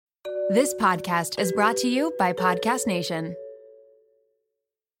This podcast is brought to you by Podcast Nation.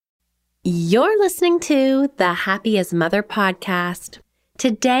 You're listening to the Happy as Mother podcast.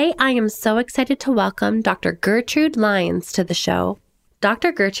 Today, I am so excited to welcome Dr. Gertrude Lyons to the show.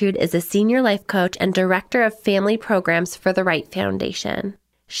 Dr. Gertrude is a senior life coach and director of family programs for the Right Foundation.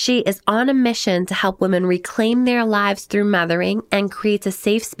 She is on a mission to help women reclaim their lives through mothering and creates a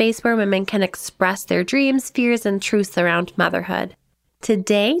safe space where women can express their dreams, fears, and truths around motherhood.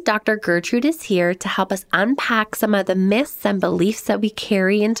 Today, Dr. Gertrude is here to help us unpack some of the myths and beliefs that we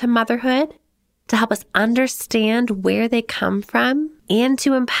carry into motherhood, to help us understand where they come from, and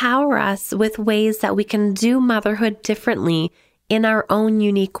to empower us with ways that we can do motherhood differently in our own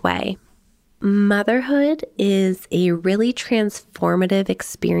unique way. Motherhood is a really transformative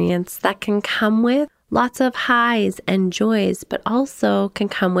experience that can come with lots of highs and joys, but also can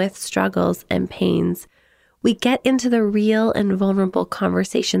come with struggles and pains. We get into the real and vulnerable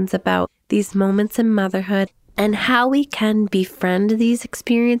conversations about these moments in motherhood and how we can befriend these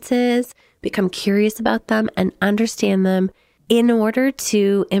experiences, become curious about them, and understand them in order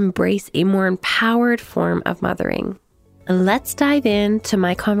to embrace a more empowered form of mothering. Let's dive into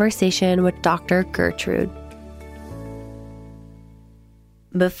my conversation with Dr. Gertrude.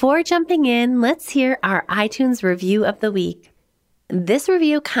 Before jumping in, let's hear our iTunes review of the week. This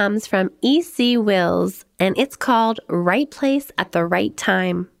review comes from E.C. Wills, and it's called Right Place at the Right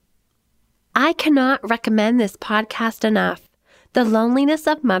Time. I cannot recommend this podcast enough. The loneliness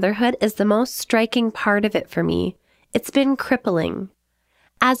of motherhood is the most striking part of it for me. It's been crippling.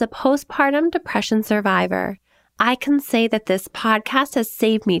 As a postpartum depression survivor, I can say that this podcast has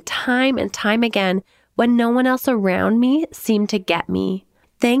saved me time and time again when no one else around me seemed to get me.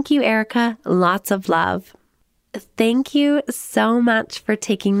 Thank you, Erica. Lots of love. Thank you so much for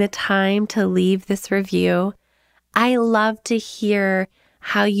taking the time to leave this review. I love to hear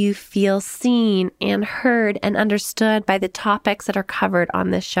how you feel seen and heard and understood by the topics that are covered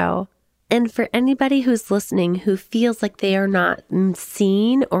on this show. And for anybody who's listening who feels like they are not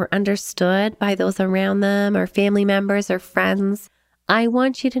seen or understood by those around them or family members or friends, I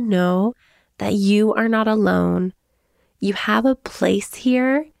want you to know that you are not alone. You have a place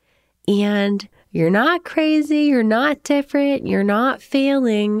here, and you're not crazy, you're not different, you're not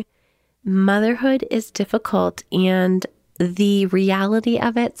failing. Motherhood is difficult, and the reality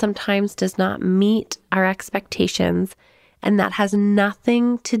of it sometimes does not meet our expectations. And that has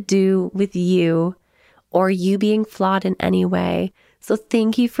nothing to do with you or you being flawed in any way. So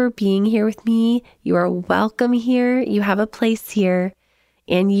thank you for being here with me. You are welcome here. You have a place here.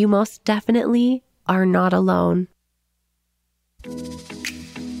 And you most definitely are not alone.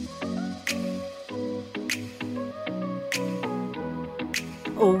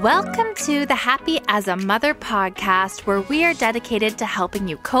 Welcome to the Happy as a Mother podcast, where we are dedicated to helping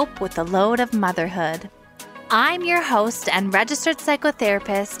you cope with the load of motherhood. I'm your host and registered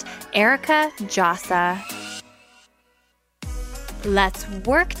psychotherapist, Erica Jossa. Let's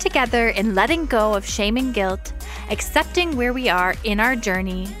work together in letting go of shame and guilt, accepting where we are in our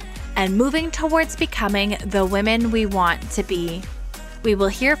journey, and moving towards becoming the women we want to be. We will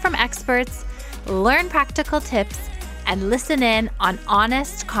hear from experts, learn practical tips, and listen in on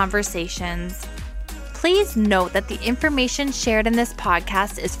honest conversations. Please note that the information shared in this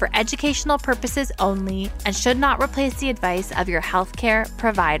podcast is for educational purposes only and should not replace the advice of your healthcare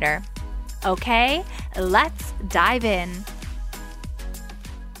provider. Okay, let's dive in.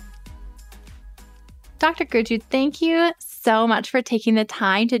 Dr. Gertrude, thank you so much for taking the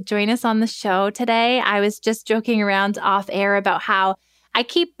time to join us on the show today. I was just joking around off air about how I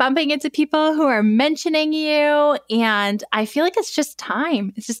keep bumping into people who are mentioning you, and I feel like it's just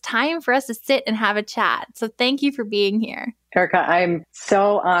time. It's just time for us to sit and have a chat. So thank you for being here. Erica, I'm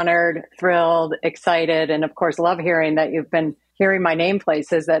so honored, thrilled, excited, and of course, love hearing that you've been hearing my name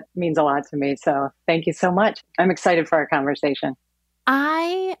places. That means a lot to me. So thank you so much. I'm excited for our conversation.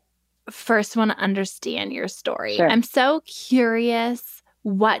 I first want to understand your story. Sure. I'm so curious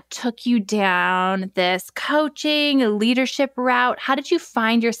what took you down this coaching, leadership route. How did you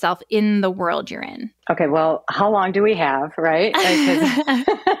find yourself in the world you're in? Okay, well, how long do we have, right?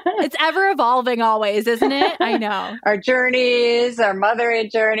 It's ever evolving always, isn't it? I know. Our journeys, our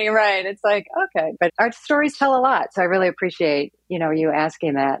mothering journey, right? It's like, okay, but our stories tell a lot. So I really appreciate, you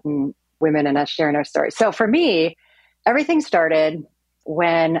asking that and women and us sharing our stories. So for me, everything started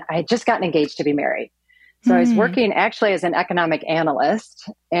when I had just gotten engaged to be married. So I was working actually as an economic analyst,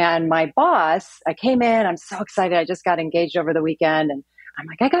 and my boss, I came in, I'm so excited. I just got engaged over the weekend, and I'm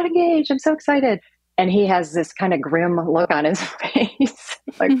like, I got engaged. I'm so excited. And he has this kind of grim look on his face.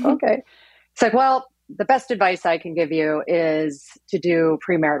 Like, okay. It's like, well, the best advice I can give you is to do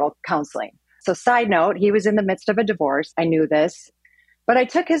premarital counseling. So side note, he was in the midst of a divorce. I knew this, but I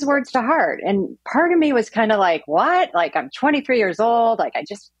took his words to heart. And part of me was kind of like, what? Like, I'm 23 years old. Like,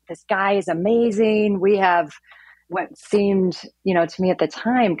 this guy is amazing. We have what seemed, to me at the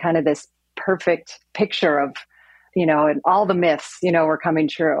time, kind of this perfect picture of, and all the myths, were coming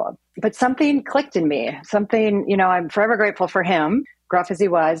true. But something clicked in me. I'm forever grateful for him, gruff as he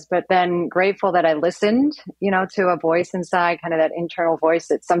was, but then grateful that I listened, to a voice inside, kind of that internal voice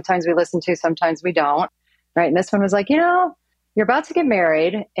that sometimes we listen to, sometimes we don't. Right. And this one was like, you're about to get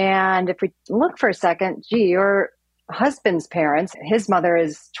married. And if we look for a second, your husband's parents, his mother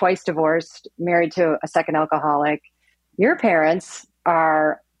is twice divorced, married to a second alcoholic. Your parents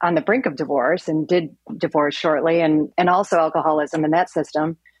are on the brink of divorce and did divorce shortly, and also alcoholism in that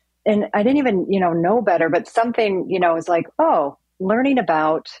system. And I didn't even, know better, but something, was like, oh, learning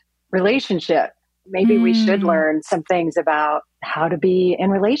about relationship. Maybe we should learn some things about how to be in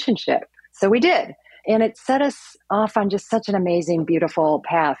relationship. So we did. And it set us off on just such an amazing, beautiful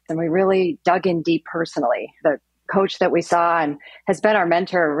path. And we really dug in deep personally. The coach that we saw and has been our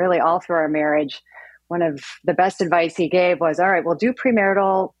mentor really all through our marriage, one of the best advice he gave was, all right, we'll do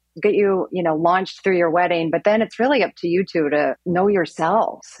premarital, get you, launched through your wedding, but then it's really up to you two to know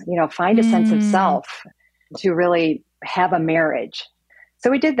yourselves, find a sense of self to really have a marriage. So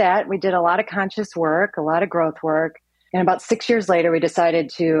we did that. We did a lot of conscious work, a lot of growth work. And about 6 years later, we decided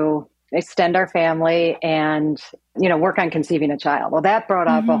to extend our family and, work on conceiving a child. Well, that brought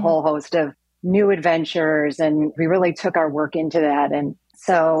up a whole host of new adventures, and we really took our work into that. And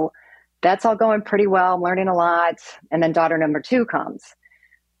so that's all going pretty well. I'm learning a lot. And then daughter number 2 comes.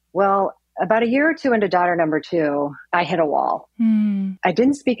 Well, about a year or two into daughter number 2, I hit a wall. I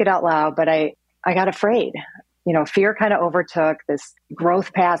didn't speak it out loud, but I got afraid. Fear kind of overtook this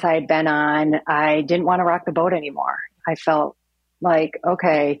growth path I had been on. I didn't want to rock the boat anymore. I felt like,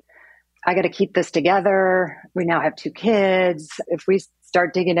 okay, I got to keep this together. We now have 2 kids. If we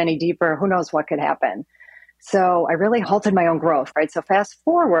start digging any deeper, who knows what could happen. So I really halted my own growth, right? So fast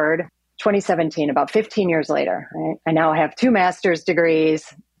forward 2017, about 15 years later, right? I now have 2 master's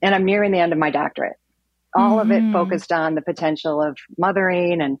degrees and I'm nearing the end of my doctorate. All of it focused on the potential of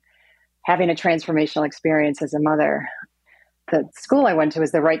mothering and having a transformational experience as a mother. The school I went to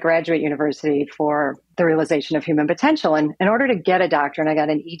was the Wright Graduate University for the realization of human potential. And in order to get a doctorate, I got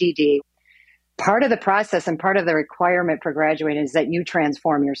an EDD. Part of the process and part of the requirement for graduating is that you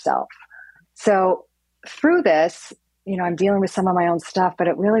transform yourself. So through this, I'm dealing with some of my own stuff, but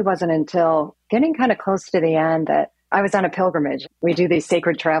it really wasn't until getting kind of close to the end that I was on a pilgrimage. We do these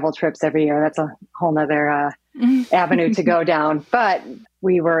sacred travel trips every year. That's a whole nother avenue to go down. But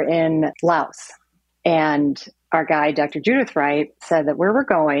we were in Laos, and our guide, Dr. Judith Wright, said that where we're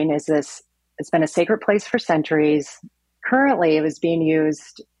going is this, it's been a sacred place for centuries. Currently, it was being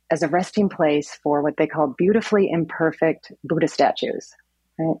used as a resting place for what they call beautifully imperfect Buddha statues.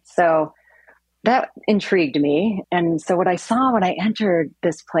 Right? So that intrigued me. And so what I saw when I entered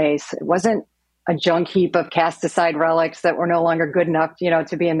this place, it wasn't a junk heap of cast aside relics that were no longer good enough,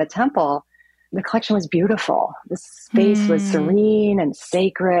 to be in the temple. The collection was beautiful. The space was serene and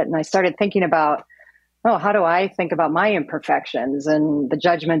sacred. And I started thinking about, how do I think about my imperfections and the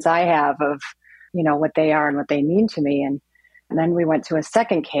judgments I have of, what they are and what they mean to me. And then we went to a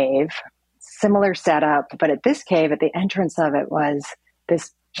second cave, similar setup, but at this cave, at the entrance of it was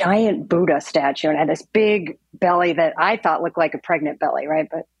this giant Buddha statue, and had this big belly that I thought looked like a pregnant belly, right?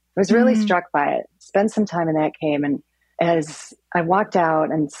 But I was really struck by it. Spent some time in that cave, and as I walked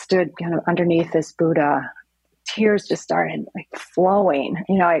out and stood kind of underneath this Buddha, tears just started flowing.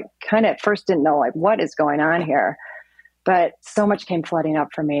 I kind of at first didn't know what is going on here, but so much came flooding up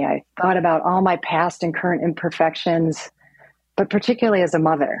for me. I thought about all my past and current imperfections, but particularly as a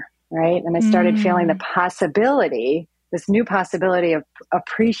mother, right? And I started feeling the possibility, this new possibility of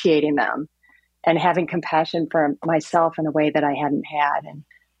appreciating them and having compassion for myself in a way that I hadn't had. And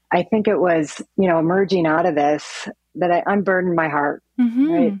I think it was, emerging out of this that I unburdened my heart,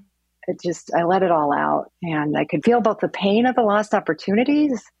 right? I let it all out, and I could feel both the pain of the lost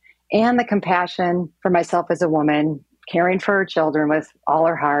opportunities and the compassion for myself as a woman, caring for her children with all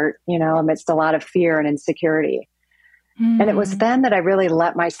her heart, amidst a lot of fear and insecurity. And it was then that I really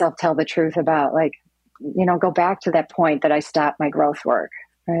let myself tell the truth about go back to that point that I stopped my growth work,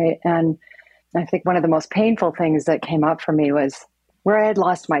 right? And I think one of the most painful things that came up for me was where I had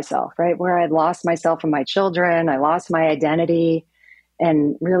lost myself, right? Where I had lost myself and my children, I lost my identity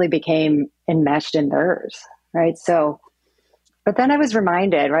and really became enmeshed in theirs, right? So, but then I was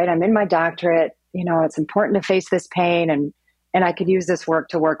reminded, right? I'm in my doctorate, it's important to face this pain and and I could use this work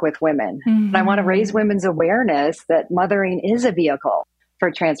to work with women. And I want to raise women's awareness that mothering is a vehicle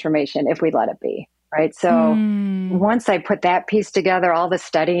for transformation if we let it be, right? So once I put that piece together, all the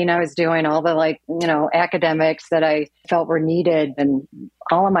studying I was doing, all the academics that I felt were needed, and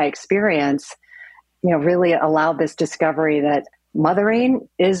all of my experience, really allowed this discovery that mothering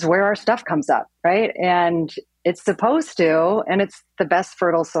is where our stuff comes up, right? And it's supposed to, and it's the best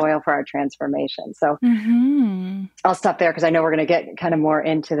fertile soil for our transformation. So I'll stop there because I know we're going to get kind of more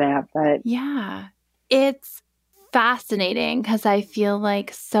into that. But yeah, it's fascinating because I feel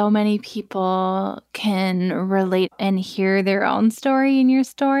like so many people can relate and hear their own story in your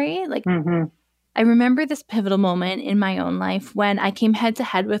story. Like, I remember this pivotal moment in my own life when I came head to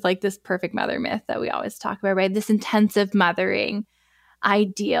head with like this perfect mother myth that we always talk about, right? This intensive mothering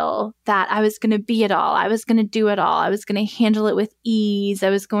ideal that I was going to be it all. I was going to do it all. I was going to handle it with ease. I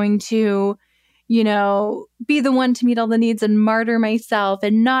was going to, be the one to meet all the needs and martyr myself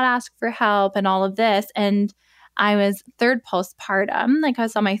and not ask for help and all of this. And I was third postpartum. Like I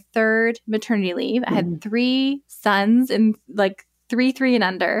was on my third maternity leave. I had 3 sons and like 3 and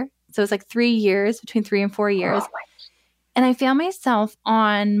under. So it was like 3 years, between 3 and 4 years. And I found myself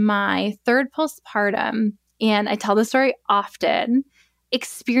on my third postpartum, and I tell this story often,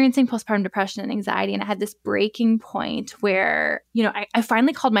 experiencing postpartum depression and anxiety. And I had this breaking point where, I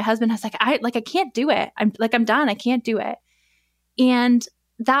finally called my husband. I was like, I can't do it. I'm done. I can't do it. And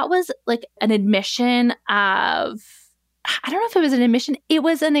that was like an admission of, I don't know if it was an admission. It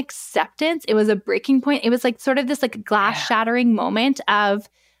was an acceptance. It was a breaking point. It was like sort of this like glass shattering moment of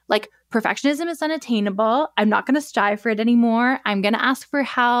like, perfectionism is unattainable. I'm not going to strive for it anymore. I'm going to ask for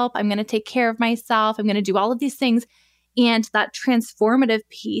help. I'm going to take care of myself. I'm going to do all of these things. And that transformative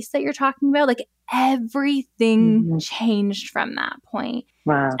piece that you're talking about, like everything changed from that point.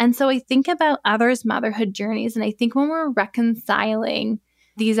 Wow. And so I think about others' motherhood journeys. And I think when we're reconciling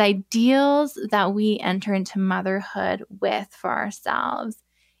these ideals that we enter into motherhood with for ourselves,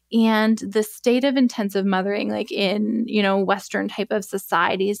 and the state of intensive mothering, like in, Western type of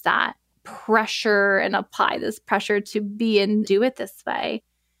societies that pressure and apply this pressure to be and do it this way.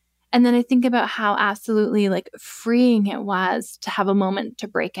 And then I think about how absolutely like freeing it was to have a moment to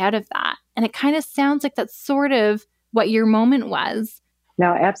break out of that. And it kind of sounds like that's sort of what your moment was.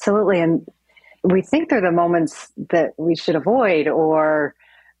 No, absolutely. And we think they're the moments that we should avoid, or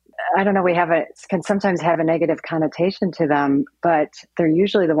I don't know, can sometimes have a negative connotation to them, but they're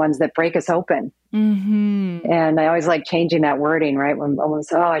usually the ones that break us open. And I always like changing that wording, right? When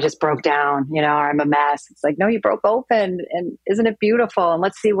almost, I just broke down, or I'm a mess. It's like, no, you broke open, and isn't it beautiful? And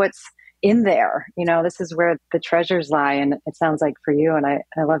let's see what's in there. This is where the treasures lie. And it sounds like for you, and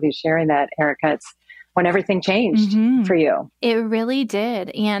I love you sharing that, Erica, it's when everything changed for you. It really did.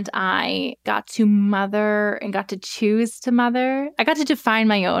 And I got to mother and got to choose to mother. I got to define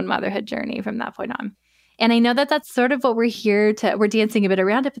my own motherhood journey from that point on. And I know that that's sort of what we're dancing a bit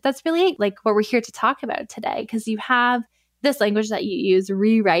around it, but that's really like what we're here to talk about today, because you have this language that you use,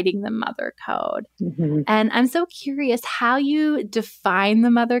 rewriting the mother code. And I'm so curious how you define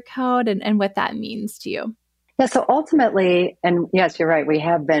the mother code and what that means to you. Yeah. So ultimately, and yes, you're right, we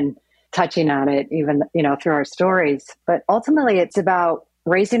have been touching on it even, through our stories, but ultimately it's about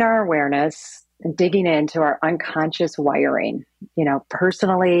raising our awareness and digging into our unconscious wiring,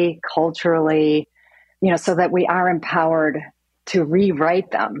 personally, culturally, so that we are empowered to rewrite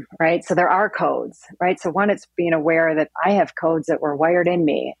them, right? So there are codes, right? So one, it's being aware that I have codes that were wired in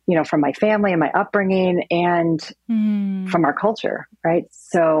me, from my family and my upbringing and from our culture, right?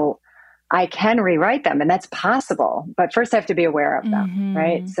 So I can rewrite them, and that's possible, but first I have to be aware of them,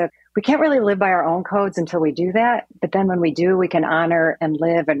 right? So we can't really live by our own codes until we do that. But then when we do, we can honor and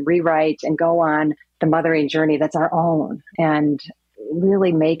live and rewrite and go on the mothering journey that's our own and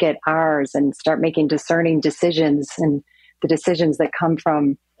really make it ours and start making discerning decisions, and the decisions that come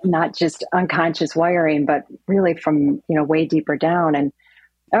from not just unconscious wiring, but really from, way deeper down. And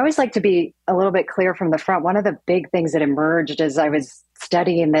I always like to be a little bit clear from the front. One of the big things that emerged as I was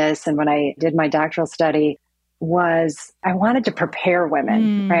studying this and when I did my doctoral study was I wanted to prepare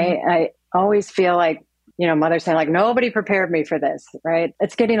women, right? I always feel like, mothers saying like, nobody prepared me for this, right?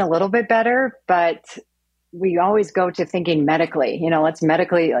 It's getting a little bit better, but we always go to thinking medically, let's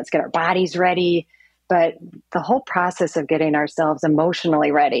get our bodies ready. But the whole process of getting ourselves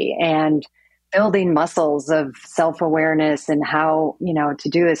emotionally ready and building muscles of self-awareness and how, to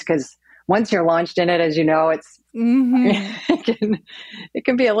do this, because once you're launched in it, as you know, it's it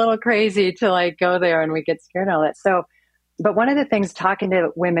can be a little crazy to like go there, and we get scared of it. So, but one of the things talking to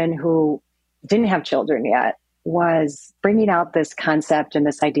women who didn't have children yet was bringing out this concept and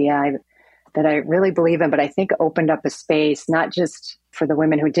this idea. that I really believe in, but I think opened up a space, not just for the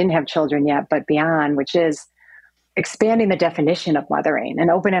women who didn't have children yet, but beyond, which is expanding the definition of mothering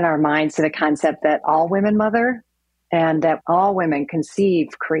and opening our minds to the concept that all women mother and that all women conceive,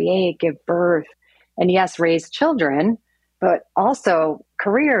 create, give birth, and yes, raise children, but also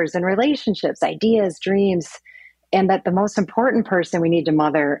careers and relationships, ideas, dreams, and that the most important person we need to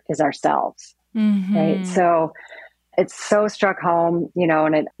mother is ourselves. Mm-hmm. Right. So it's so struck home,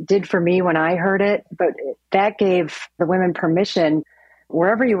 and it did for me when I heard it, but that gave the women permission,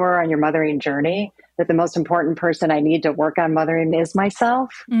 wherever you were on your mothering journey, that the most important person I need to work on mothering is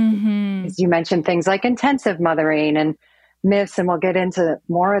myself. Mm-hmm. As you mentioned, things like intensive mothering and myths, and we'll get into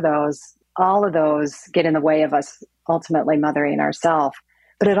more of those. All of those get in the way of us ultimately mothering ourselves.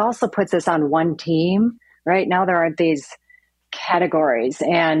 But it also puts us on one team. Right now, there aren't these categories.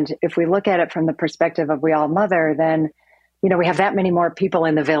 And if we look at it from the perspective of we all mother, then, we have that many more people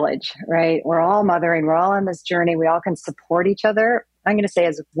in the village, right? We're all mothering. We're all on this journey. We all can support each other. I'm going to say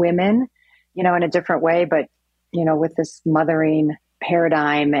as women, in a different way, but, with this mothering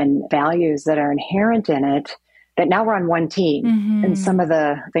paradigm and values that are inherent in it, that now we're on one team. Mm-hmm. And some of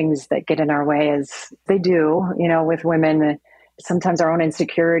the things that get in our way is they do, with women, sometimes our own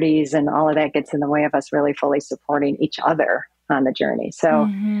insecurities and all of that gets in the way of us really fully supporting each other on the journey. So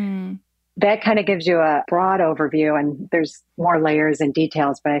mm-hmm. that kind of gives you a broad overview, and there's more layers and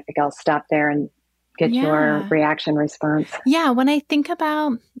details, but I think I'll stop there and get your reaction response. Yeah. When I think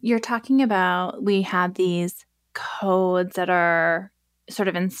about, you're talking about, we have these codes that are sort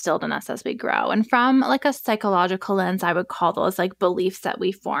of instilled in us as we grow. And from like a psychological lens, I would call those like beliefs that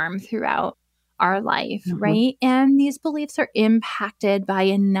we form throughout our life, mm-hmm. right? And these beliefs are impacted by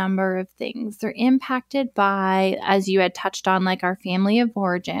a number of things. They're impacted by, as you had touched on, like our family of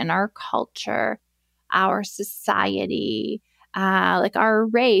origin, our culture, our society, like our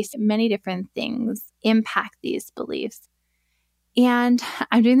race. Many different things impact these beliefs. And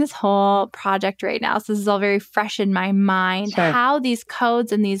I'm doing this whole project right now, so this is all very fresh in my mind, Sure. how these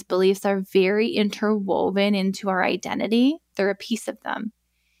codes and these beliefs are very interwoven into our identity. They're a piece of them.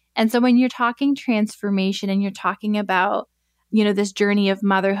 And so when you're talking transformation and you're talking about, this journey of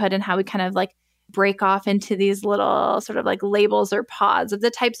motherhood and how we kind of like break off into these little sort of like labels or pods of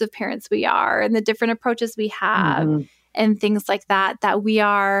the types of parents we are and the different approaches we have mm-hmm. and things like that, that we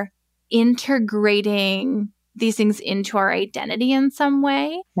are integrating these things into our identity in some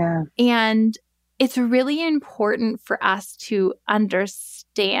way. Yeah. And it's really important for us to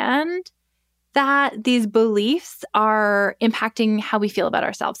understand that these beliefs are impacting how we feel about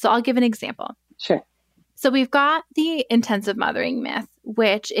ourselves. So I'll give an example. Sure. So we've got the intensive mothering myth,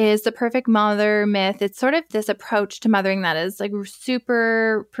 which is the perfect mother myth. It's sort of this approach to mothering that is like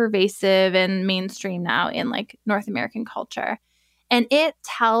super pervasive and mainstream now in like North American culture. And it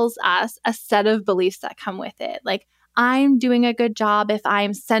tells us a set of beliefs that come with it. Like, I'm doing a good job if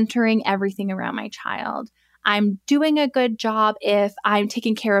I'm centering everything around my child. I'm doing a good job if I'm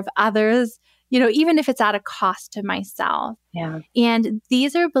taking care of others, even if it's at a cost to myself. Yeah. And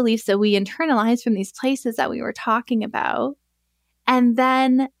these are beliefs that we internalize from these places that we were talking about. And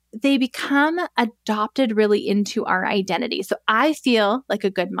then they become adopted really into our identity. So I feel like a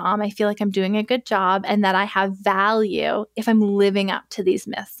good mom. I feel like I'm doing a good job and that I have value if I'm living up to these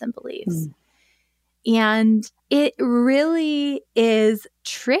myths and beliefs. And it really is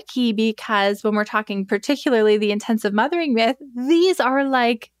tricky because when we're talking particularly the intensive mothering myth, these are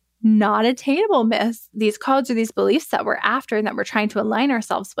like not attainable myths. These codes or these beliefs that we're after and that we're trying to align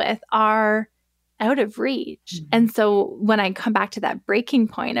ourselves with are out of reach. And so when I come back to that breaking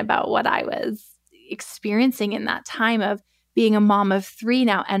point about what I was experiencing in that time of being a mom of 3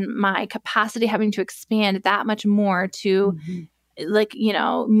 now and my capacity having to expand that much more to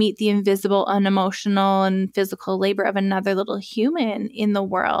meet the invisible, unemotional, and physical labor of another little human in the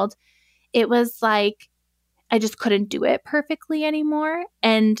world, it was like I just couldn't do it perfectly anymore.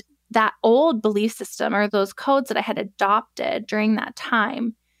 And that old belief system or those codes that I had adopted during that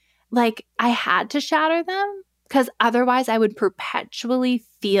time, like I had to shatter them because otherwise I would perpetually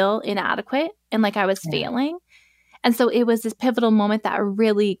feel inadequate and like I was failing. And so it was this pivotal moment that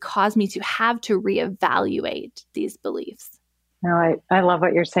really caused me to have to reevaluate these beliefs. No, I love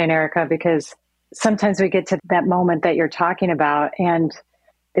what you're saying, Erica, because sometimes we get to that moment that you're talking about and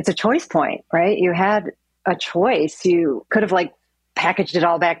it's a choice point, right? You had a choice. You could have like packaged it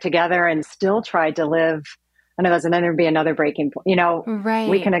all back together and still tried to live. I know that's and then there'd be another breaking point. Right.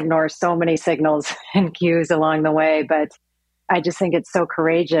 We can ignore so many signals and cues along the way, but I just think it's so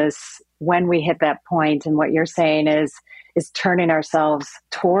courageous when we hit that point. And what you're saying is turning ourselves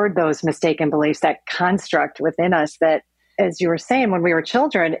toward those mistaken beliefs, that construct within us that, as you were saying, when we were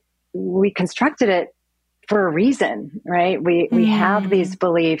children, we constructed it for a reason, right? We have these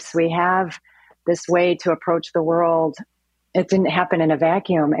beliefs. We have this way to approach the world. It didn't happen in a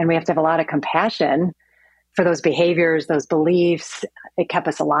vacuum. And we have to have a lot of compassion for those behaviors, those beliefs. It kept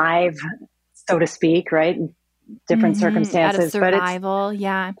us alive, so to speak, right? Different circumstances. Out of survival,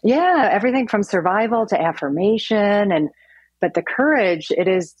 yeah. Yeah, everything from survival to affirmation. But the courage, it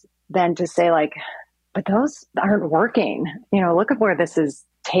is then to say like, but those aren't working. Look at where this is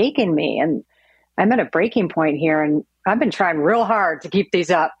taking me. And I'm at a breaking point here, and I've been trying real hard to keep these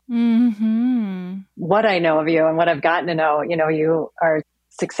up. What I know of you and what I've gotten to know, you are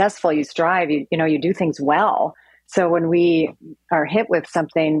successful, you strive, you do things well. So when we are hit with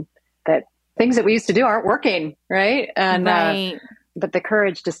something that things that we used to do aren't working, right? And but the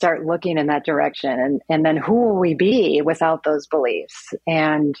courage to start looking in that direction, and then who will we be without those beliefs,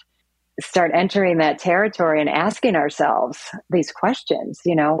 and start entering that territory and asking ourselves these questions,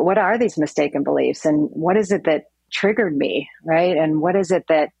 what are these mistaken beliefs, and what is it that triggered me, right? And what is it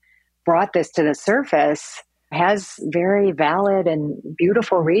that brought this to the surface? Has very valid and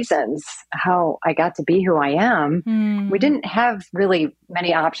beautiful reasons how I got to be who I am. We didn't have really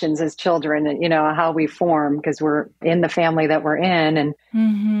many options as children, how we form, because we're in the family that we're in.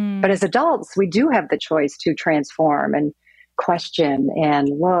 But as adults, we do have the choice to transform and question and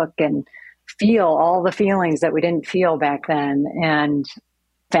look and feel all the feelings that we didn't feel back then, and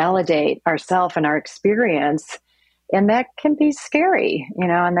validate ourselves and our experience. And that can be scary,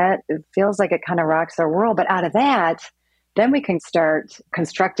 and that it feels like it kind of rocks our world. But out of that, then we can start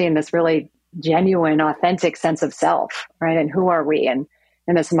constructing this really genuine, authentic sense of self, right? And who are we? And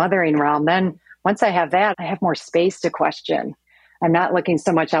in this mothering realm, then once I have that, I have more space to question. I'm not looking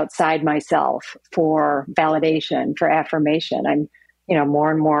so much outside myself for validation, for affirmation. I'm, more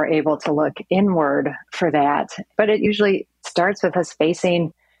and more able to look inward for that. But it usually starts with us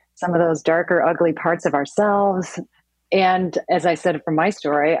facing some of those darker, ugly parts of ourselves. And as I said from my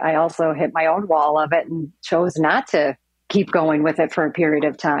story, I also hit my own wall of it and chose not to keep going with it for a period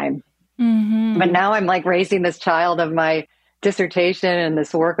of time. But now I'm like raising this child of my dissertation and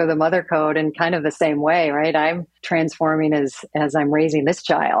this work of the Mother Code in kind of the same way, right? I'm transforming as I'm raising this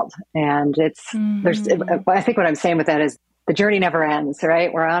child. And I think what I'm saying with that is the journey never ends,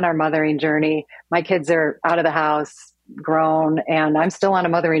 right? We're on our mothering journey. My kids are out of the house, grown, and I'm still on a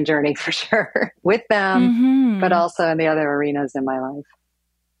mothering journey for sure with them, but also in the other arenas in my life.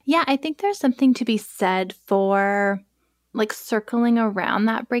 Yeah, I think there's something to be said for like circling around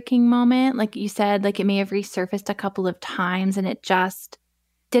that breaking moment. Like you said, like it may have resurfaced a couple of times and it just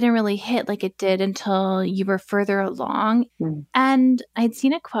didn't really hit like it did until you were further along. And I'd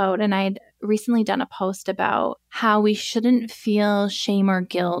seen a quote, and I'd recently done a post about how we shouldn't feel shame or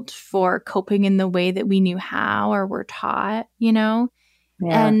guilt for coping in the way that we knew how or were taught, Yeah.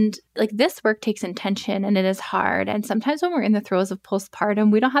 And like this work takes intention, and it is hard. And sometimes when we're in the throes of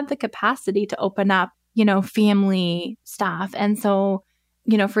postpartum, we don't have the capacity to open up, family stuff. And so,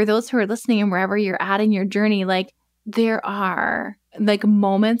 for those who are listening and wherever you're at in your journey, like there are like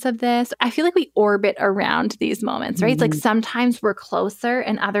moments of this. I feel like we orbit around these moments, right? It's like sometimes we're closer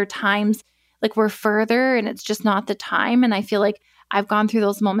and other times like we're further and it's just not the time. And I feel like I've gone through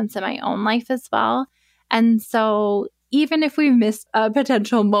those moments in my own life as well. And so even if we miss a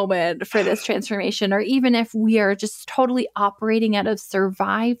potential moment for this transformation, or even if we are just totally operating out of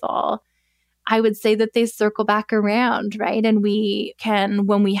survival, I would say that they circle back around, right? And we can,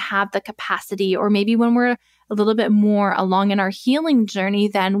 when we have the capacity, or maybe when we're a little bit more along in our healing journey,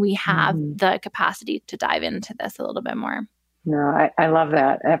 then we have the capacity to dive into this a little bit more. No, I love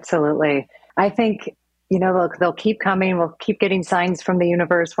that. Absolutely. I think, they'll keep coming. We'll keep getting signs from the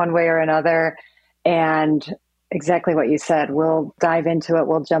universe one way or another. And exactly what you said, we'll dive into it.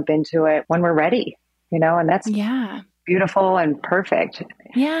 We'll jump into it when we're ready, and that's beautiful and perfect.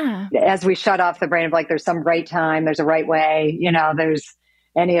 Yeah. As we shut off the brain of like, there's some right time, there's a right way, there's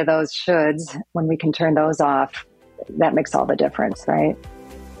any of those shoulds. When we can turn those off, that makes all the difference, right?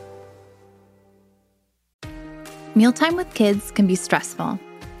 Mealtime with kids can be stressful,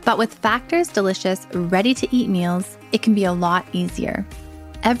 but with Factor's delicious, ready-to-eat meals, it can be a lot easier.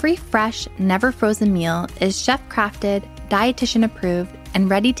 Every fresh, never frozen meal is chef-crafted, dietitian approved, and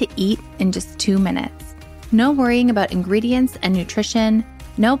ready to eat in just 2 minutes. No worrying about ingredients and nutrition,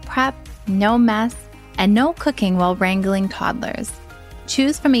 no prep, no mess, and no cooking while wrangling toddlers.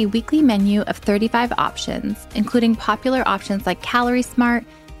 Choose from a weekly menu of 35 options, including popular options like Calorie Smart,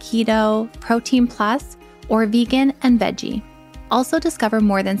 Keto, Protein Plus, or Vegan and Veggie. Also discover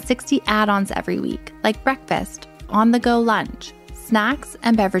more than 60 add-ons every week, like breakfast, on-the-go lunch, snacks,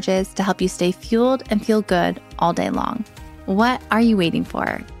 and beverages to help you stay fueled and feel good all day long. What are you waiting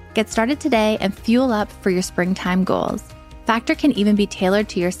for? Get started today and fuel up for your springtime goals. Factor can even be tailored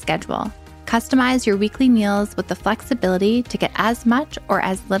to your schedule. Customize your weekly meals with the flexibility to get as much or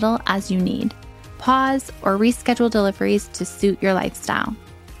as little as you need. Pause or reschedule deliveries to suit your lifestyle.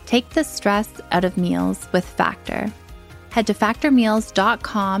 Take the stress out of meals with Factor. Head to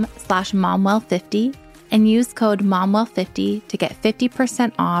factormeals.com/momwell50 and use code momwell50 to get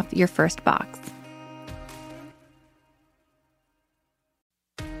 50% off your first box.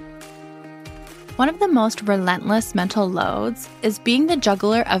 One of the most relentless mental loads is being the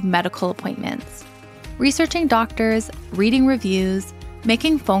juggler of medical appointments. Researching doctors, reading reviews,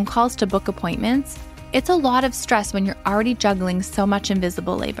 making phone calls to book appointments, it's a lot of stress when you're already juggling so much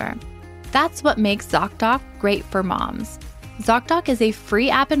invisible labor. That's what makes ZocDoc great for moms. ZocDoc is a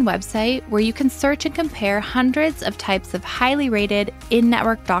free app and website where you can search and compare hundreds of types of highly rated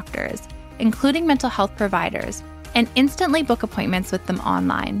in-network doctors, including mental health providers, and instantly book appointments with them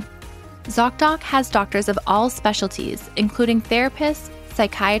online. ZocDoc has doctors of all specialties, including therapists,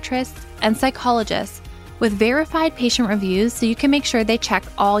 psychiatrists, and psychologists, with verified patient reviews so you can make sure they check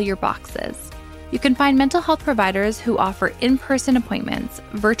all your boxes. You can find mental health providers who offer in-person appointments,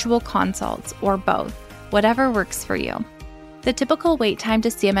 virtual consults, or both, whatever works for you. The typical wait time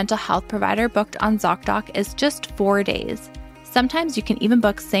to see a mental health provider booked on ZocDoc is just 4 days. Sometimes you can even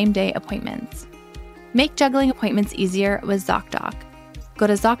book same-day appointments. Make juggling appointments easier with ZocDoc. Go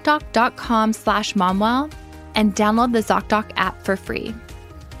to ZocDoc.com/momwell and download the ZocDoc app for free.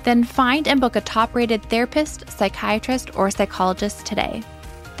 Then find and book a top-rated therapist, psychiatrist, or psychologist today.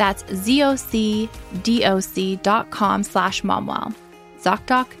 That's ZocDoc.com/momwell.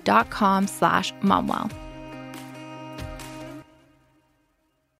 ZocDoc.com/momwell.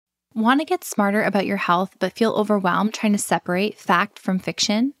 Want to get smarter about your health but feel overwhelmed trying to separate fact from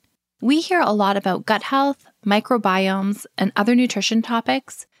fiction? We hear a lot about gut health, microbiomes, and other nutrition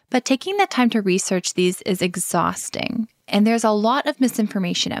topics, but taking the time to research these is exhausting, and there's a lot of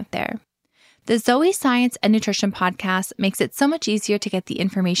misinformation out there. The Zoe Science and Nutrition podcast makes it so much easier to get the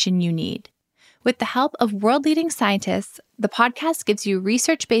information you need. With the help of world-leading scientists, the podcast gives you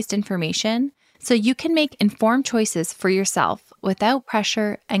research-based information so you can make informed choices for yourself without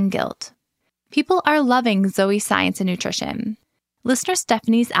pressure and guilt. People are loving Zoe Science and Nutrition. Listener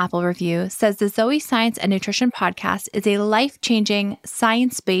Stephanie's Apple review says the Zoe Science and Nutrition podcast is a life-changing,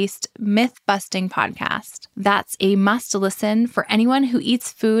 science-based, myth-busting podcast. That's a must-listen for anyone who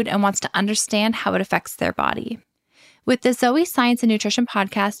eats food and wants to understand how it affects their body. With the Zoe Science and Nutrition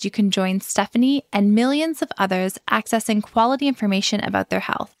podcast, you can join Stephanie and millions of others accessing quality information about their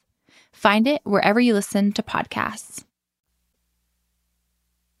health. Find it wherever you listen to podcasts.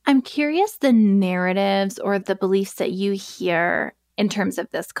 I'm curious the narratives or the beliefs that you hear in terms of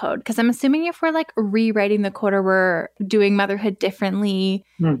this code, because I'm assuming if we're like rewriting the code or we're doing motherhood differently,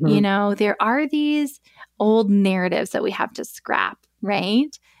 there are these old narratives that we have to scrap,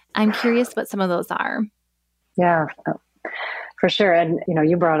 right? I'm curious what some of those are. Yeah, for sure. And,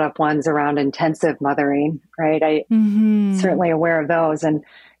 you brought up ones around intensive mothering, right? I'm certainly aware of those. And,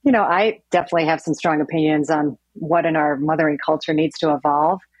 I definitely have some strong opinions on what in our mothering culture needs to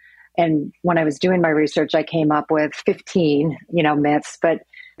evolve. And when I was doing my research, I came up with 15, myths, but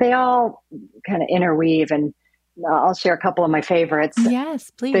they all kind of interweave. And I'll share a couple of my favorites. Yes,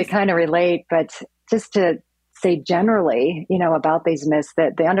 please. They kind of relate, but just to say generally, about these myths,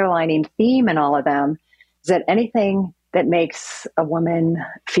 that the underlining theme in all of them is that anything that makes a woman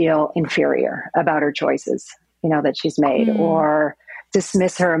feel inferior about her choices, that she's made, or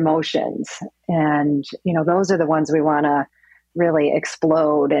dismiss her emotions. And, those are the ones we want to really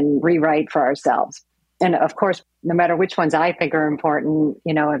explode and rewrite for ourselves. And of course, no matter which ones I think are important,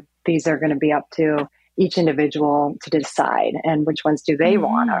 these are going to be up to each individual to decide, and which ones do they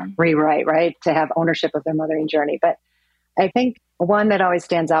want to rewrite, right? To have ownership of their mothering journey. But I think one that always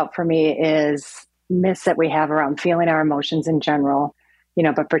stands out for me is myths that we have around feeling our emotions in general,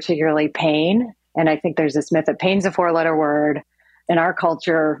 but particularly pain. And I think there's this myth that pain's a 4-letter word in our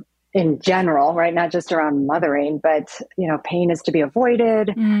culture in general, right? Not just around mothering, but, pain is to be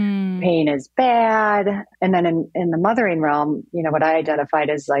avoided. Pain is bad. And then in the mothering realm, what I identified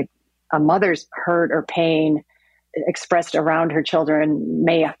as like a mother's hurt or pain expressed around her children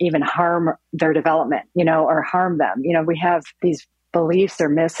may even harm their development, or harm them. We have these beliefs or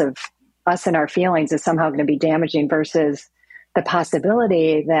myths of us and our feelings is somehow going to be damaging, versus the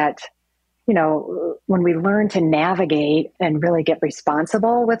possibility that, when we learn to navigate and really get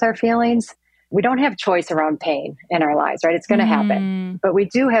responsible with our feelings, we don't have choice around pain in our lives, right? It's going to happen, but we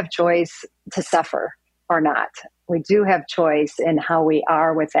do have choice to suffer or not. We do have choice in how we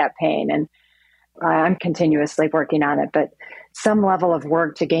are with that pain. And I'm continuously working on it, but some level of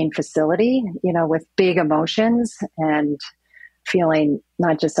work to gain facility, with big emotions and feeling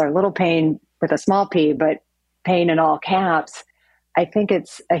not just our little pain with a small p, but pain in all caps. I think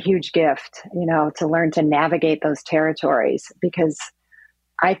it's a huge gift, to learn to navigate those territories, because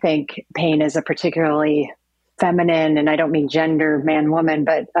I think pain is a particularly feminine, and I don't mean gender, man, woman,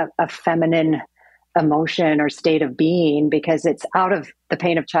 but a feminine emotion or state of being, because it's out of the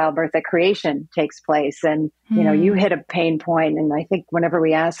pain of childbirth that creation takes place. And, you hit a pain point. And I think whenever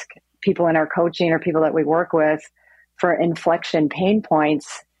we ask people in our coaching or people that we work with for inflection pain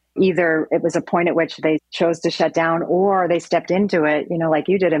points, either it was a point at which they chose to shut down or they stepped into it, like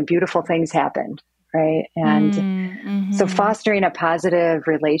you did, and beautiful things happened. Right. And so fostering a positive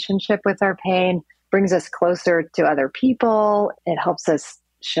relationship with our pain brings us closer to other people. It helps us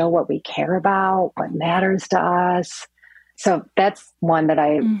show what we care about, what matters to us. So that's one that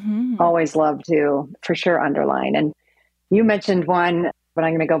I always love to, for sure, underline. And you mentioned one, but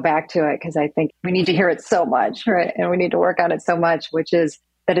I'm going to go back to it because I think we need to hear it so much, right? And we need to work on it so much, which is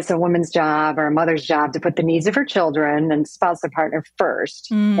that it's a woman's job or a mother's job to put the needs of her children and spouse and partner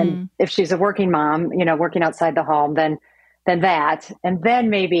first. And if she's a working mom, working outside the home, then that, and then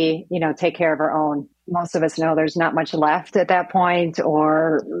maybe, take care of her own. Most of us know there's not much left at that point,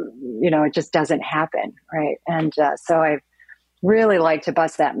 or, it just doesn't happen. Right. And so I really like to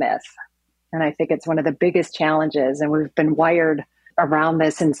bust that myth. And I think it's one of the biggest challenges. And we've been wired around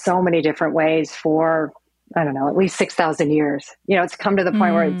this in so many different ways for, I don't know, at least 6,000 years. It's come to the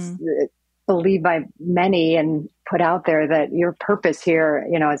point where it's believed by many and put out there that your purpose here,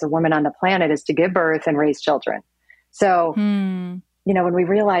 as a woman on the planet, is to give birth and raise children. So, when we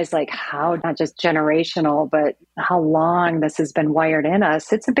realize how not just generational, but how long this has been wired in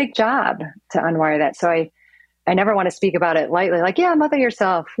us, it's a big job to unwire that. So I never want to speak about it lightly, yeah, mother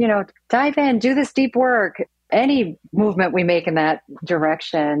yourself, dive in, do this deep work. Any movement we make in that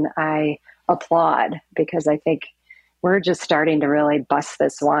direction, I applaud, because I think we're just starting to really bust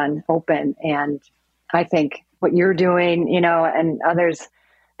this one open. And I think what you're doing, and others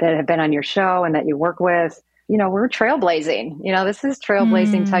that have been on your show and that you work with, we're trailblazing. This is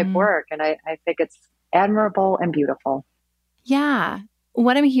trailblazing type work. And I think it's admirable and beautiful. Yeah.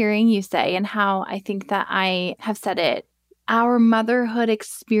 What I'm hearing you say, and how I think that I have said it, our motherhood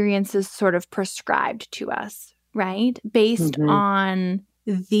experience is sort of prescribed to us, right? Based on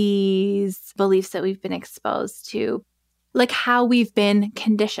these beliefs that we've been exposed to, like how we've been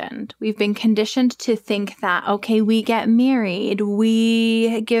conditioned. We've been conditioned to think that, okay, we get married,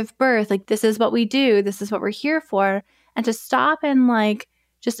 we give birth, this is what we do, this is what we're here for. And to stop and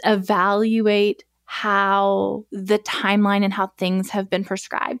just evaluate how the timeline and how things have been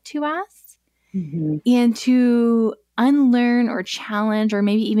prescribed to us, and to unlearn or challenge or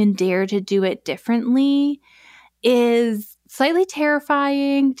maybe even dare to do it differently is slightly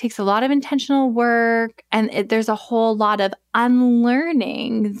terrifying, takes a lot of intentional work, and there's a whole lot of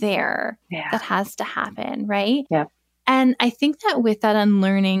unlearning there that has to happen, right? Yeah. And I think that with that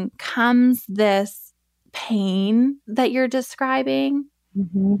unlearning comes this pain that you're describing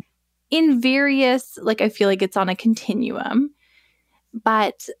in various, I feel like it's on a continuum,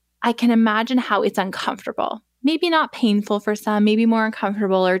 but I can imagine how it's uncomfortable. Maybe not painful for some, maybe more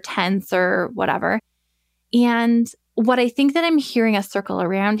uncomfortable or tense or whatever. And what I think that I'm hearing us circle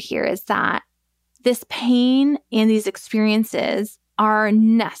around here is that this pain and these experiences are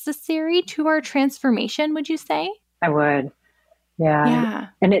necessary to our transformation, would you say? I would. Yeah.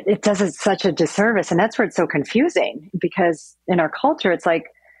 And it does us such a disservice. And that's where it's so confusing, because in our culture, it's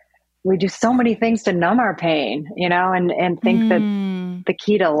we do so many things to numb our pain, and think that the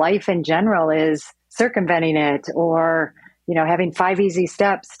key to life in general is circumventing it, or, having 5 easy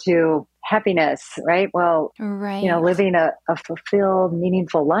steps to happiness, right? Well, living a fulfilled,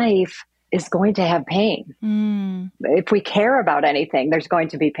 meaningful life is going to have pain. If we care about anything, there's going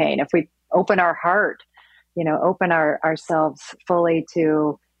to be pain. If we open our heart, open ourselves fully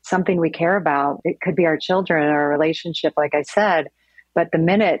to something we care about, it could be our children or a relationship, like I said. But the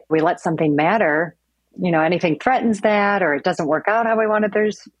minute we let something matter, anything threatens that, or it doesn't work out how we wanted,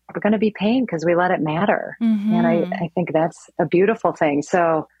 there's going to be pain because we let it matter. And I think that's a beautiful thing.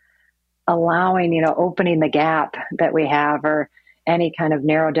 So allowing, opening the gap that we have, or any kind of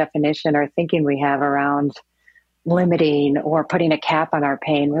narrow definition or thinking we have around limiting or putting a cap on our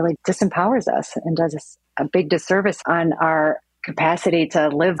pain, really disempowers us and does us a big disservice on our capacity to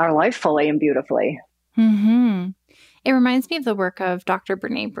live our life fully and beautifully. It reminds me of the work of Dr.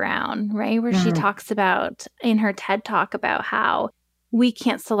 Brene Brown, right? Where she talks about in her TED Talk about how we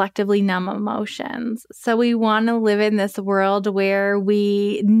can't selectively numb emotions. So we want to live in this world where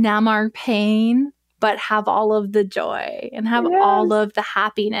we numb our pain, but have all of the joy and have all of the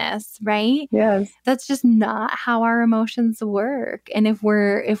happiness, right? Yes. That's just not how our emotions work. And if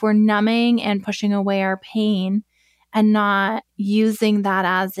we're numbing and pushing away our pain and not using that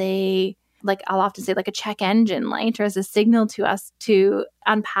as a, like I'll often say, like a check engine light or as a signal to us to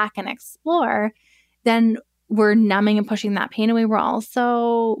unpack and explore, then we're numbing and pushing that pain away. We're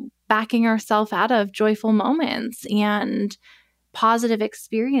also backing ourselves out of joyful moments and positive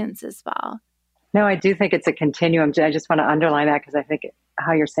experiences as well. No, I do think it's a continuum. I just want to underline that because I think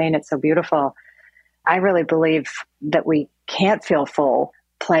how you're saying it's so beautiful. I really believe that we can't feel full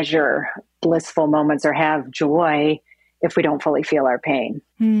pleasure, blissful moments, or have joy if we don't fully feel our pain.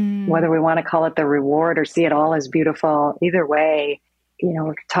 Whether we want to call it the reward or see it all as beautiful, either way,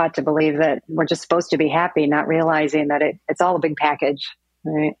 we're taught to believe that we're just supposed to be happy, not realizing that it's all a big package,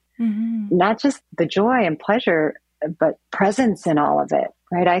 right? Not just the joy and pleasure, but presence in all of it,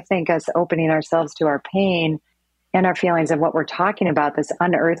 right? I think us opening ourselves to our pain and our feelings and what we're talking about, this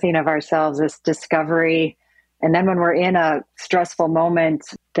unearthing of ourselves, this discovery. And then when we're in a stressful moment,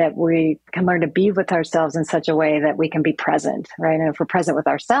 that we can learn to be with ourselves in such a way that we can be present, right? And if we're present with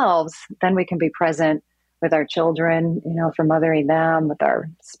ourselves, then we can be present with our children, for mothering them, with our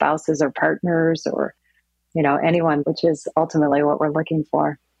spouses or partners or, anyone, which is ultimately what we're looking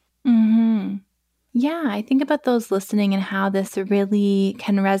for. Yeah, I think about those listening and how this really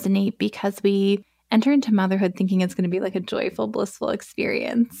can resonate because we enter into motherhood thinking it's going to be like a joyful, blissful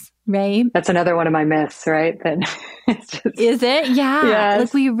experience, right? That's another one of my myths, right? Is it? Yeah. Yes.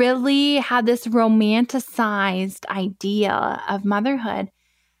 Like we really have this romanticized idea of motherhood.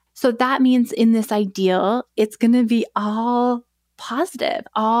 So that means in this ideal, it's going to be all positive,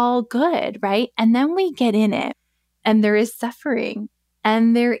 all good, right? And then we get in it and there is suffering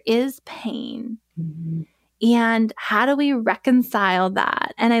and there is pain. And how do we reconcile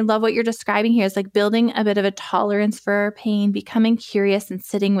that? And I love what you're describing here is like building a bit of a tolerance for our pain, becoming curious and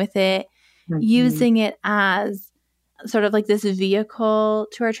sitting with it, using it as sort of like this vehicle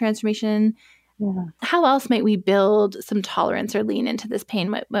to our transformation. How else might we build some tolerance or lean into this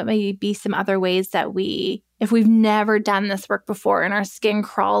pain? What may be some other ways that we, if we've never done this work before and our skin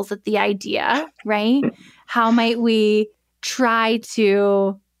crawls at the idea, right? How might we try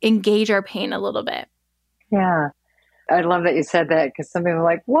to engage our pain a little bit? Yeah. I love that you said that because some people are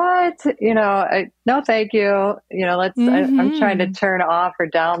like, what? No, thank you. I'm trying to turn off or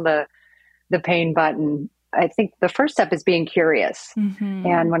down the pain button. I think the first step is being curious.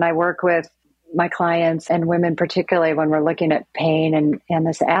 And when I work with my clients and women, particularly when we're looking at pain and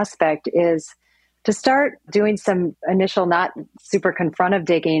this aspect is to start doing some initial, not super confrontive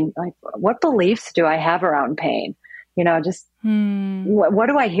digging, like what beliefs do I have around pain? What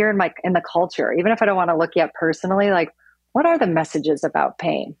do I hear in the culture? Even if I don't want to look yet personally, like what are the messages about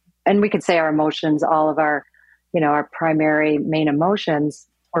pain? And we could say our emotions, all of our, our primary main emotions,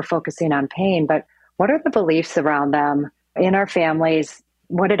 we're focusing on pain, but what are the beliefs around them in our families?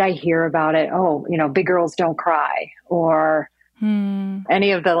 What did I hear about it? Oh, big girls don't cry or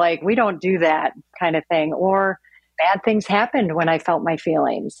any of the we don't do that kind of thing, or bad things happened when I felt my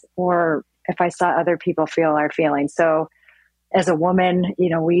feelings, or if I saw other people feel our feelings. So as a woman,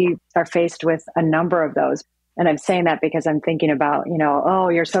 we are faced with a number of those. And I'm saying that because I'm thinking about, oh,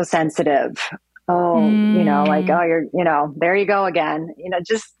 you're so sensitive. Oh, you're, there you go again.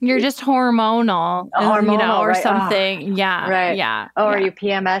 You're just hormonal, or right? something. Yeah. Right. Yeah. Oh, are you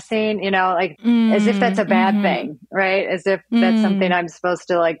PMSing? As if that's a bad thing, right? As if that's something I'm supposed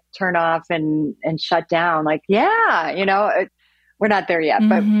to turn off and shut down. We're not there yet,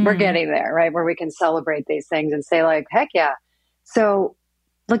 but we're getting there, right? Where we can celebrate these things and say heck yeah. So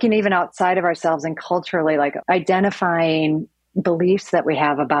looking even outside of ourselves and culturally, identifying beliefs that we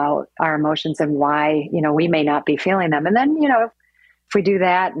have about our emotions and why, we may not be feeling them. And then, if we do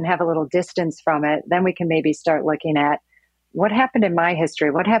that and have a little distance from it, then we can maybe start looking at what happened in my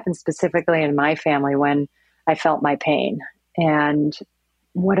history, what happened specifically in my family when I felt my pain. And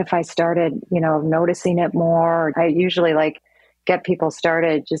what if I started, noticing it more? I usually get people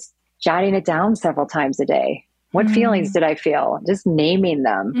started just jotting it down several times a day. What feelings did I feel? Just naming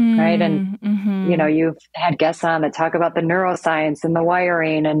them, right? And, you've had guests on that talk about the neuroscience and the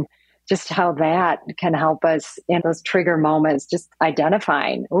wiring and just how that can help us in those trigger moments, just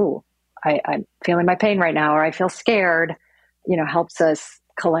identifying, I'm feeling my pain right now, or I feel scared, helps us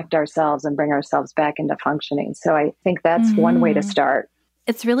collect ourselves and bring ourselves back into functioning. So I think that's one way to start.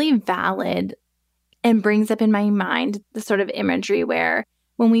 It's really valid and brings up in my mind the sort of imagery where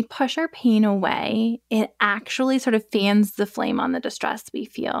when we push our pain away, it actually sort of fans the flame on the distress we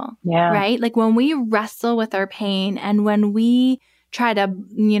feel, right? Like when we wrestle with our pain and when we try to,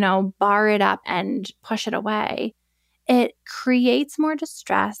 bar it up and push it away, it creates more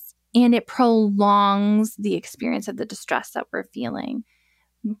distress and it prolongs the experience of the distress that we're feeling.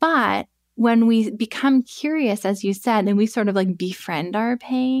 But when we become curious, as you said, and we sort of like befriend our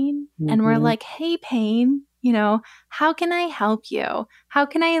pain and we're like, hey, pain, how can I help you? How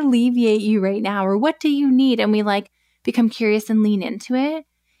can I alleviate you right now? Or what do you need? And we like become curious and lean into it.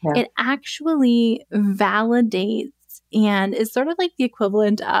 It actually validates and is sort of like the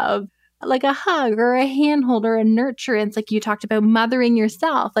equivalent of like a hug or a handhold or a nurturance. Like you talked about mothering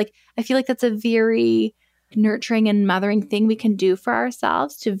yourself. Like I feel like that's a very nurturing and mothering thing we can do for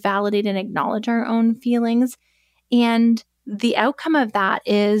ourselves to validate and acknowledge our own feelings. And the outcome of that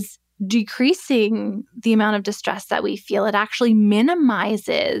is decreasing the amount of distress that we feel. It actually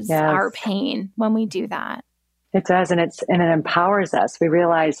minimizes our pain when we do that. It does. And it empowers us. We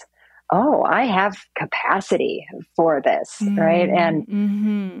realize, oh, I have capacity for this. Right.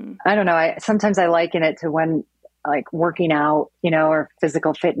 And I don't know, sometimes I liken it to when like working out, or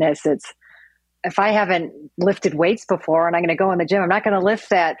physical fitness. It's, if I haven't lifted weights before and I'm going to go in the gym, I'm not going to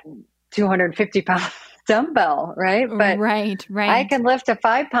lift that 250-pound dumbbell, right? But right. I can lift a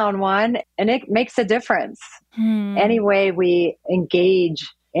 5-pound one and it makes a difference. Any way we engage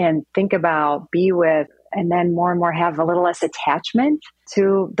and think about, be with, and then more and more have a little less attachment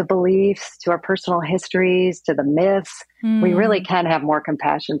to the beliefs, to our personal histories, to the myths, we really can have more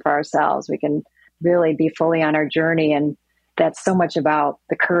compassion for ourselves. We can really be fully on our journey. And that's so much about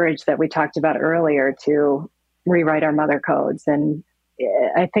the courage that we talked about earlier to rewrite our mother codes. And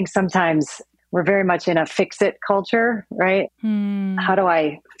I think sometimes we're very much in a fix-it culture, right? How do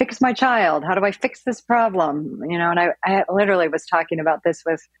I fix my child? How do I fix this problem? And I literally was talking about this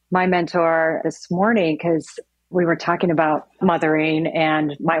with my mentor this morning because we were talking about mothering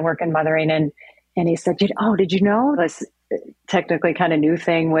and my work in mothering. And he said, did you know this technically kind of new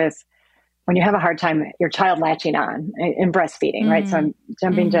thing with when you have a hard time, your child latching on in breastfeeding, right? So I'm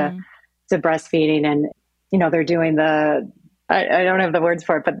jumping to breastfeeding and, they're doing I don't have the words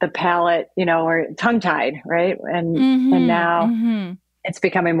for it, but the palate, or tongue tied, right? And now it's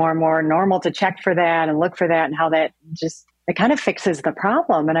becoming more and more normal to check for that and look for that and how that it kind of fixes the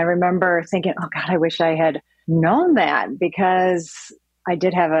problem. And I remember thinking, oh God, I wish I had known that because I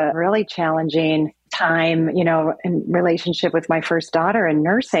did have a really challenging time, in relationship with my first daughter in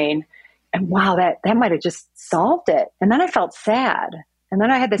nursing. And wow, that might have just solved it. And then I felt sad. And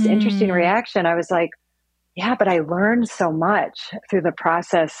then I had this interesting reaction. I was like, yeah, but I learned so much through the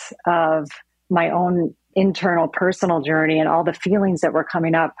process of my own internal personal journey and all the feelings that were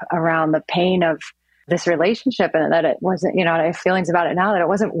coming up around the pain of this relationship and that it wasn't, I have feelings about it now that it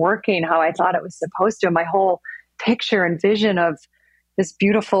wasn't working how I thought it was supposed to. And my whole picture and vision of this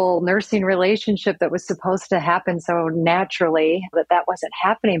beautiful nursing relationship that was supposed to happen so naturally that wasn't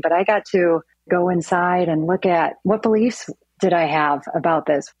happening. But I got to go inside and look at what beliefs did I have about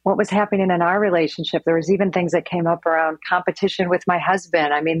this? What was happening in our relationship? There was even things that came up around competition with my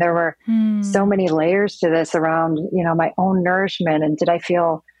husband. I mean, there were so many layers to this around, my own nourishment. And did I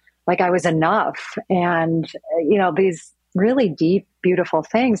feel like I was enough? And, these really deep, beautiful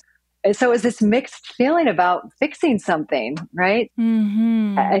things. So it was this mixed feeling about fixing something, right?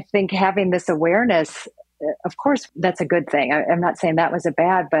 I think having this awareness, of course, that's a good thing. I'm not saying that was a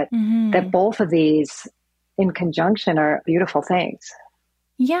bad, but that both of these in conjunction are beautiful things.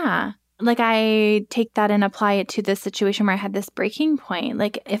 Yeah. Like I take that and apply it to this situation where I had this breaking point.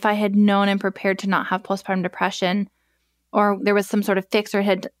 Like if I had known and prepared to not have postpartum depression or there was some sort of fix or it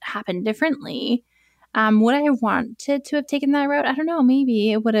had happened differently, would I have wanted to have taken that route? I don't know.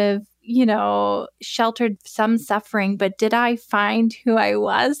 Maybe it would have, sheltered some suffering, but did I find who I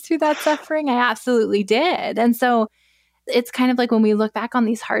was through that suffering? I absolutely did. And so it's kind of like when we look back on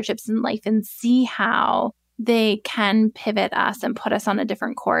these hardships in life and see how they can pivot us and put us on a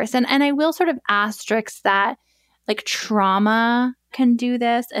different course. And I will sort of asterisk that like trauma can do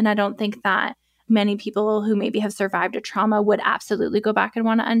this. And I don't think that many people who maybe have survived a trauma would absolutely go back and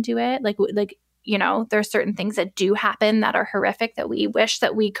want to undo it. Like, there are certain things that do happen that are horrific that we wish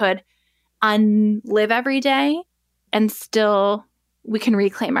that we could unlive every day and still we can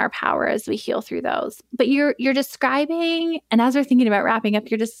reclaim our power as we heal through those. But you're describing, and as we're thinking about wrapping up,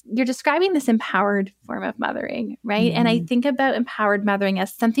 you're describing this empowered form of mothering, right? And I think about empowered mothering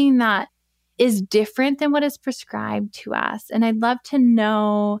as something that is different than what is prescribed to us. And I'd love to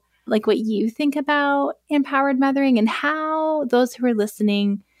know like what you think about empowered mothering and how those who are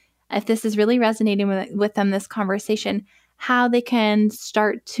listening, if this is really resonating with them, this conversation, how they can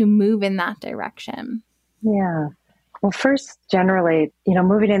start to move in that direction? Yeah. Well, first, generally,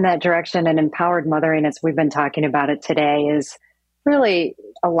 moving in that direction and empowered mothering, as we've been talking about it today, is really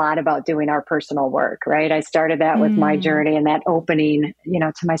a lot about doing our personal work, right? I started that with my journey and that opening,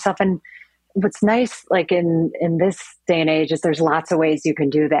 to myself. And what's nice, like in this day and age, is there's lots of ways you can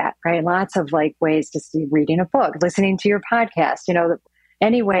do that, right? Lots of like ways to see, reading a book, listening to your podcast,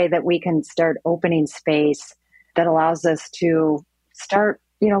 any way that we can start opening space that allows us to start,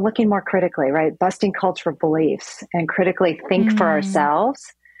 looking more critically, right? Busting cultural beliefs and critically think for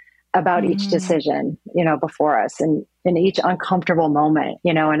ourselves about each decision, before us and in each uncomfortable moment,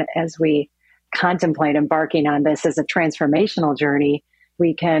 and as we contemplate embarking on this as a transformational journey,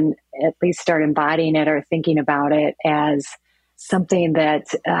 we can at least start embodying it or thinking about it as something that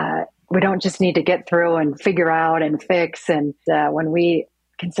we don't just need to get through and figure out and fix. And when we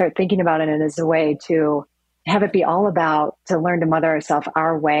can start thinking about it as a way to have it be all about to learn to mother ourselves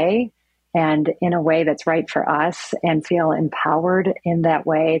our way and in a way that's right for us and feel empowered in that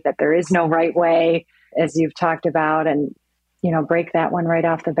way, that there is no right way, as you've talked about, and, break that one right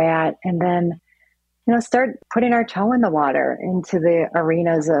off the bat. And then, start putting our toe in the water into the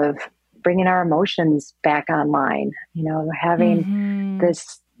arenas of bringing our emotions back online, having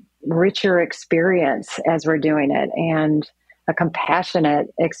this richer experience as we're doing it and a compassionate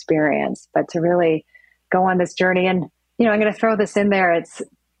experience, but to really go on this journey. And, I'm going to throw this in there. It's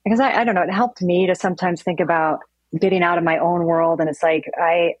because I don't know, it helped me to sometimes think about getting out of my own world. And it's like,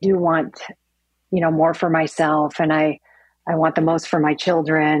 I do want, more for myself. And I want the most for my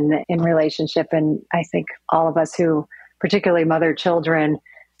children in relationship. And I think all of us who particularly mother children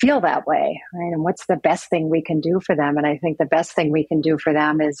feel that way, right? And what's the best thing we can do for them? And I think the best thing we can do for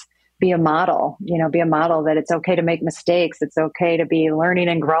them is be a model, be a model that it's okay to make mistakes. It's okay to be learning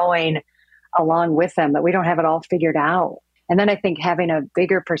and growing along with them, that we don't have it all figured out. And then I think having a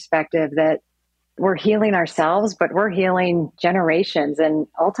bigger perspective that we're healing ourselves, but we're healing generations. And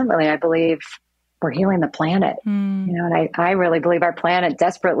ultimately, I believe we're healing the planet, and I really believe our planet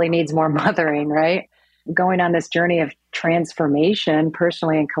desperately needs more mothering, right? Going on this journey of transformation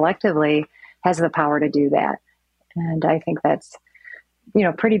personally and collectively has the power to do that. And I think that's,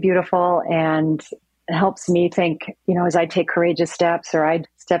 pretty beautiful and helps me think, as I take courageous steps or I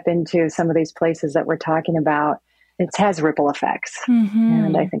step into some of these places that we're talking about, it has ripple effects.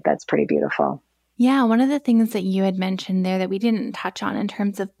 And I think that's pretty beautiful. Yeah. One of the things that you had mentioned there that we didn't touch on in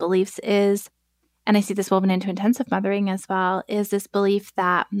terms of beliefs is, and I see this woven into intensive mothering as well, is this belief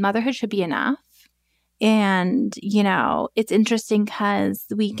that motherhood should be enough. And, it's interesting because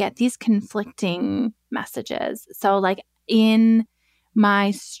we get these conflicting messages. So like in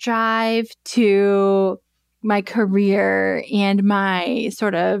my strive to my career and my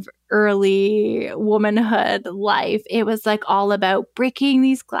sort of early womanhood life, it was like all about breaking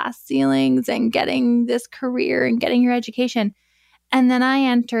these glass ceilings and getting this career and getting your education. And then I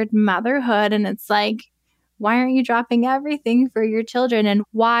entered motherhood and it's like, why aren't you dropping everything for your children? And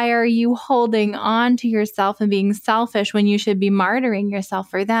why are you holding on to yourself and being selfish when you should be martyring yourself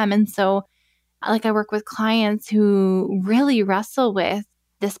for them? And so like I work with clients who really wrestle with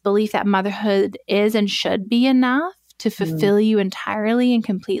this belief that motherhood is and should be enough to fulfill you entirely and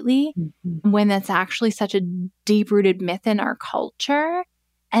completely, when that's actually such a deep-rooted myth in our culture.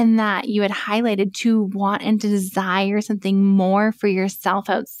 And that you had highlighted to want and to desire something more for yourself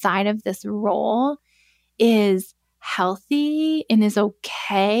outside of this role is healthy and is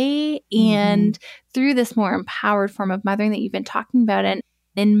okay. And through this more empowered form of mothering that you've been talking about, and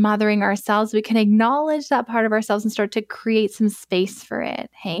in mothering ourselves, we can acknowledge that part of ourselves and start to create some space for it.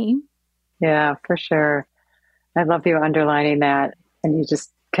 Hey? Yeah, for sure. I love you underlining that. And you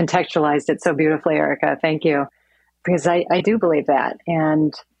just contextualized it so beautifully, Erica. Thank you. Because I do believe that.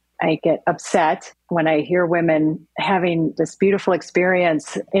 And I get upset when I hear women having this beautiful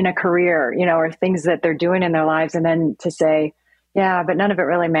experience in a career, or things that they're doing in their lives. And then to say, yeah, but none of it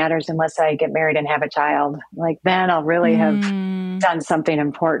really matters unless I get married and have a child. Like then I'll really have done something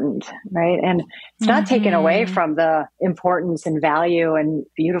important, right? And it's not taken away from the importance and value and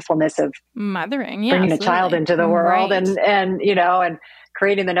beautifulness of mothering, bringing a child into the world and and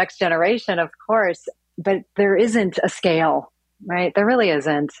creating the next generation, of course. But there isn't a scale, right? There really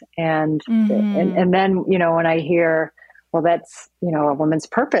isn't. And and then, when I hear, well, that's, a woman's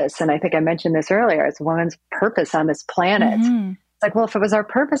purpose. And I think I mentioned this earlier, it's a woman's purpose on this planet. It's like, well, if it was our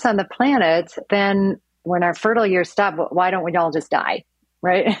purpose on the planet, then when our fertile years stop, why don't we all just die?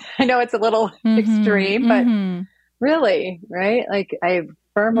 Right? I know it's a little extreme, but really, right? Like I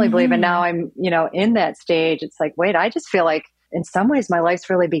firmly believe, and now I'm, in that stage, it's like, wait, I just feel like in some ways my life's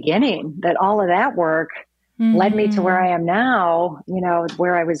really beginning, that all of that work led me to where I am now,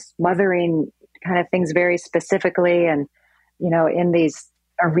 where I was mothering kind of things very specifically and, in these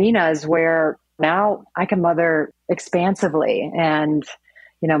arenas where now I can mother expansively and,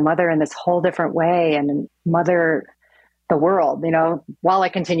 mother in this whole different way and mother the world, while I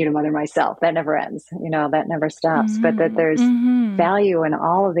continue to mother myself. That never ends, that never stops, but that there's value in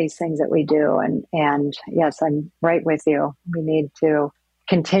all of these things that we do. And yes, I'm right with you. We need to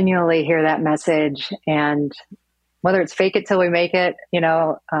continually hear that message, and whether it's fake it till we make it,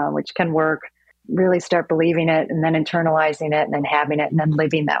 which can work, really start believing it and then internalizing it and then having it and then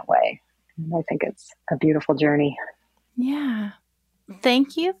living that way. And I think it's a beautiful journey. Yeah.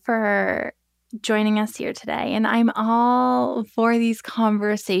 Thank you for joining us here today. And I'm all for these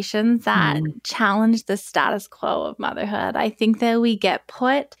conversations that challenge the status quo of motherhood. I think that we get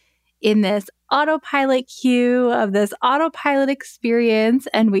put in this autopilot queue of this autopilot experience,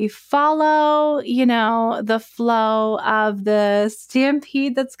 and we follow, the flow of the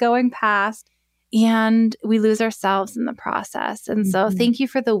stampede that's going past, and we lose ourselves in the process. And so thank you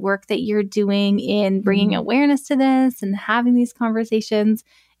for the work that you're doing in bringing awareness to this and having these conversations.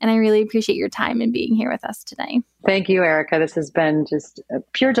 And I really appreciate your time and being here with us today. Thank you, Erica. This has been just a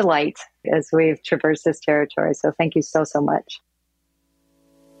pure delight as we've traversed this territory. So thank you so, so much.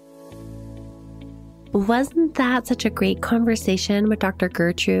 Wasn't that such a great conversation with Dr.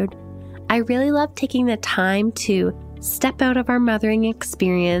 Gertrude? I really love taking the time to step out of our mothering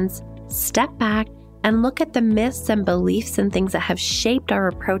experience, step back, and look at the myths and beliefs and things that have shaped our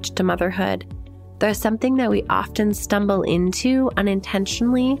approach to motherhood. There's something that we often stumble into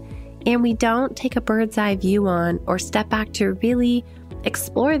unintentionally, and we don't take a bird's eye view on or step back to really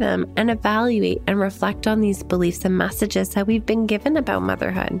explore them and evaluate and reflect on these beliefs and messages that we've been given about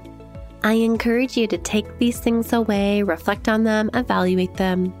motherhood. I encourage you to take these things away, reflect on them, evaluate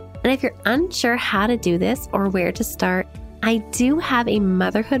them. And if you're unsure how to do this or where to start, I do have a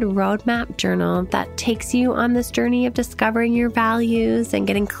motherhood roadmap journal that takes you on this journey of discovering your values and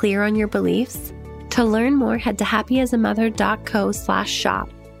getting clear on your beliefs. To learn more, head to happyasamother.co/shop.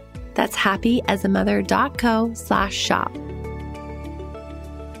 That's happyasamother.co/shop.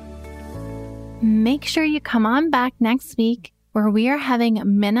 Make sure you come on back next week where we are having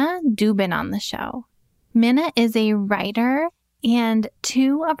Minna Dubin on the show. Minna is a writer, and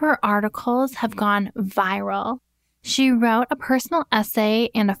 2 of her articles have gone viral. She wrote a personal essay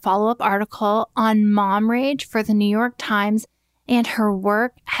and a follow-up article on mom rage for the New York Times, and her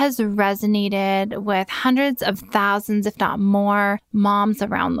work has resonated with hundreds of thousands, if not more, moms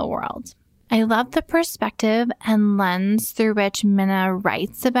around the world. I love the perspective and lens through which Minna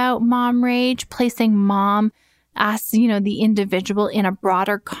writes about mom rage, placing mom as, the individual in a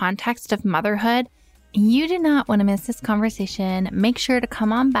broader context of motherhood. You do not want to miss this conversation. Make sure to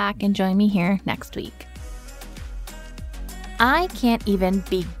come on back and join me here next week. I can't even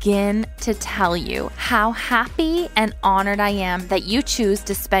begin to tell you how happy and honored I am that you choose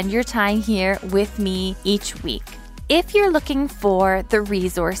to spend your time here with me each week. If you're looking for the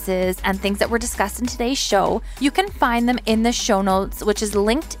resources and things that were discussed in today's show, you can find them in the show notes, which is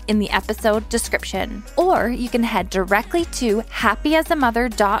linked in the episode description. Or you can head directly to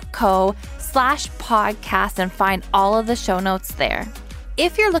happyasamother.co/podcast and find all of the show notes there.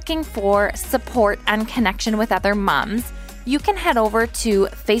 If you're looking for support and connection with other moms, you can head over to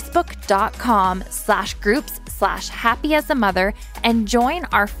facebook.com/groups/happyasamother and join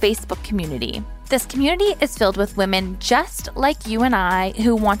our Facebook community. This community is filled with women just like you and I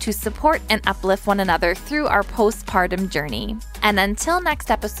who want to support and uplift one another through our postpartum journey. And until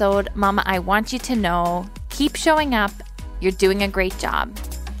next episode, Mama, I want you to know, keep showing up. You're doing a great job.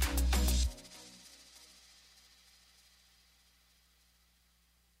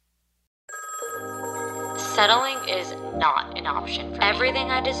 Settling is not an option for me. Everything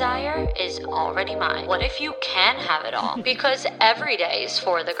I desire is already mine. What if you can have it all? Because every day is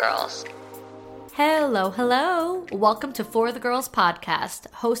for the girls. Hello. Welcome to For the Girls podcast,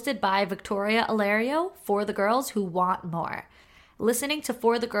 hosted by Victoria Alario, for the girls who want more. Listening to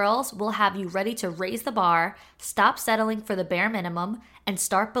For the Girls will have you ready to raise the bar, stop settling for the bare minimum, and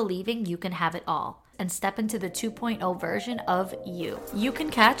start believing you can have it all, and step into the 2.0 version of you. You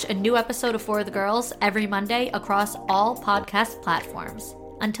can catch a new episode of For the Girls every Monday across all podcast platforms.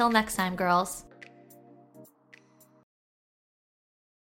 Until next time, girls.